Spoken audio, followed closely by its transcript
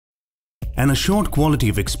an assured quality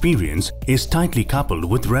of experience is tightly coupled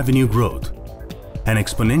with revenue growth. An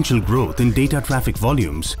exponential growth in data traffic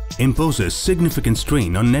volumes imposes significant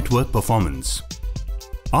strain on network performance.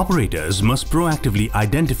 Operators must proactively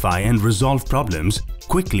identify and resolve problems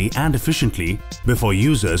quickly and efficiently before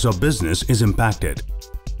users or business is impacted.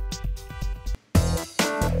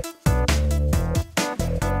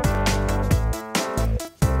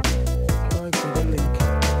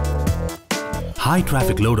 High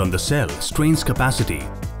traffic load on the cell strains capacity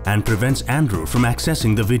and prevents Andrew from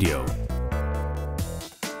accessing the video.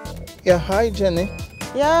 Yeah, hi Jenny.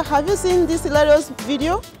 Yeah, have you seen this hilarious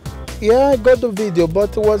video? Yeah, I got the video,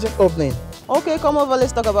 but it wasn't opening. Okay, come over,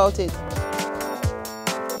 let's talk about it.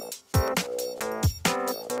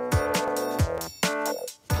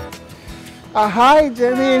 Hi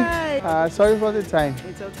Jenny. Hi. Sorry for the time.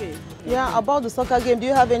 It's okay. Yeah, about the soccer game, do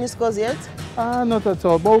you have any scores yet? Not at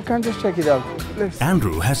all, but we can just check it out.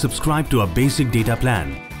 Andrew has subscribed to a basic data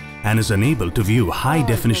plan and is unable to view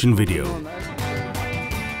high-definition video.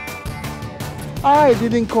 It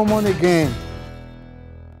didn't come on again.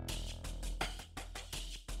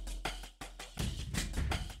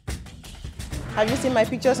 Have you seen my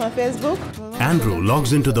pictures on Facebook? Andrew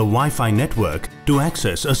logs into the Wi-Fi network to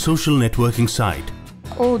access a social networking site.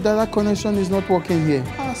 Oh, data connection is not working here.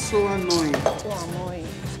 So annoying. So annoying.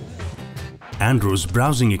 Andrew's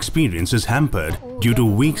browsing experience is hampered due to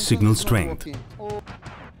weak signal strength.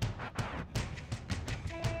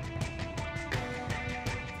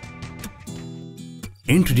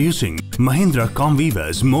 Introducing Mahindra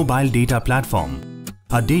Comviva's mobile data platform,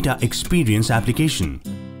 a data experience application,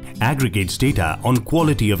 aggregates data on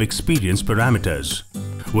quality of experience parameters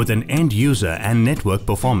with an end user and network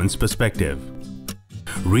performance perspective.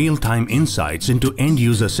 Real-time insights into end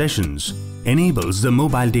user sessions enables the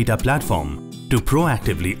mobile data platform to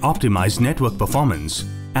proactively optimize network performance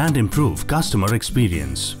and improve customer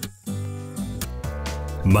experience.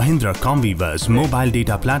 Mahindra Comviva's mobile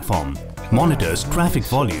data platform monitors traffic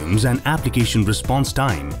volumes and application response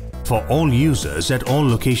time for all users at all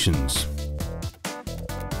locations.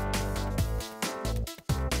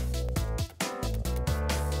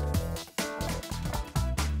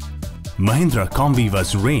 Mahindra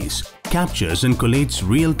Comviva's RACE captures and collates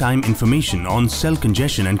real-time information on cell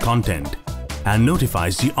congestion and content and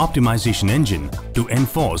notifies the optimization engine to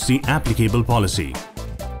enforce the applicable policy.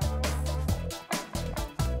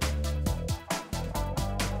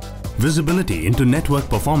 Visibility into network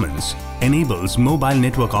performance enables mobile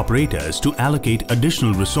network operators to allocate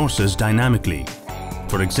additional resources dynamically.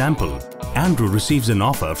 For example, Andrew receives an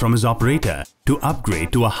offer from his operator to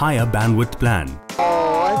upgrade to a higher bandwidth plan.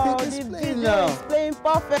 I think it's playing now. It's playing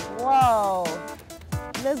perfect. Wow.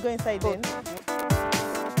 Let's go inside then.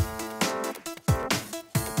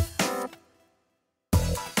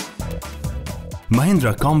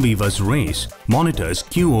 Mahindra Comviva's RACE monitors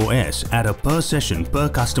QoS at a per session per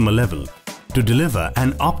customer level to deliver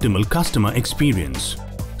an optimal customer experience.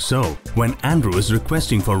 So, when Andrew is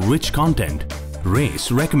requesting for rich content,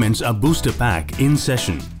 RACE recommends a booster pack in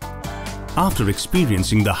session. After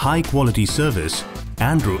experiencing the high quality service,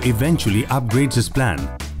 Andrew eventually upgrades his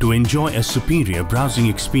plan to enjoy a superior browsing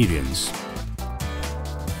experience.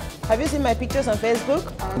 Have you seen my pictures on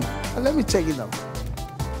Facebook? Let me check it out.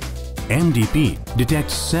 MDP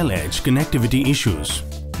detects cell edge connectivity issues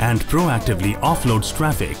and proactively offloads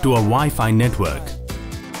traffic to a Wi-Fi network.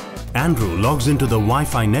 Andrew logs into the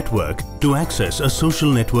Wi-Fi network to access a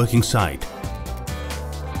social networking site.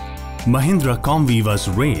 Mahindra Comviva's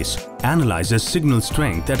RACE analyzes signal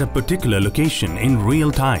strength at a particular location in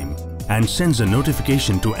real time and sends a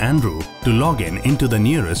notification to Andrew to log in into the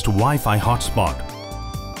nearest Wi-Fi hotspot.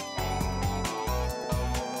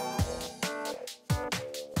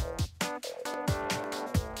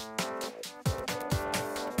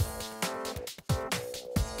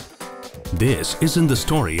 This isn't the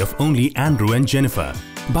story of only Andrew and Jennifer,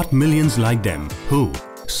 but millions like them who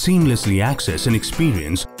seamlessly access and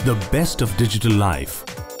experience the best of digital life.